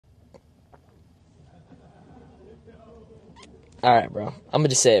Alright, bro. I'm gonna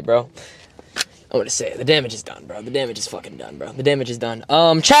just say it, bro. I'm gonna say it. The damage is done, bro. The damage is fucking done, bro. The damage is done.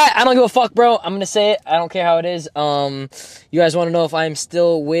 Chat, I don't give a fuck, bro. I'm gonna say it. I don't care how it is. You guys wanna know if I'm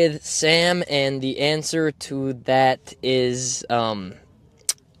still with Sam, and the answer to that is,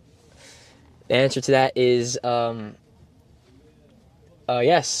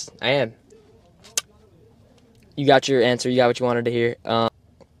 yes, I am. You got your answer. You got what you wanted to hear.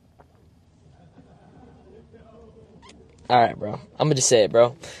 Alright, bro. I'm gonna just say it,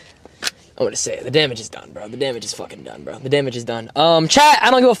 bro. I'm gonna say it. The damage is done, bro. The damage is fucking done, bro. The damage is done. Chat,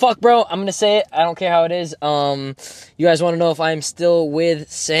 I don't give a fuck, bro. I'm gonna say it. I don't care how it is. You guys wanna know if I'm still with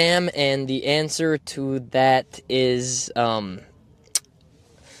Sam, and the answer to that is,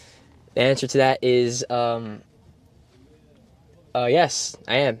 yes,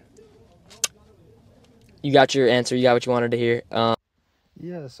 I am. You got your answer. You got what you wanted to hear.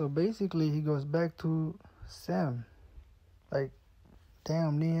 Yeah, so basically he goes back to Sam. Like,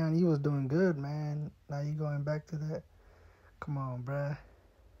 damn, N3on, you was doing good, man. Now you going back to that? Come on, bruh.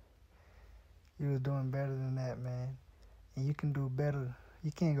 You was doing better than that, man. And you can do better.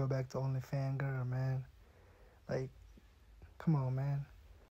 You can't go back to only fangirl, man. Like, come on, man.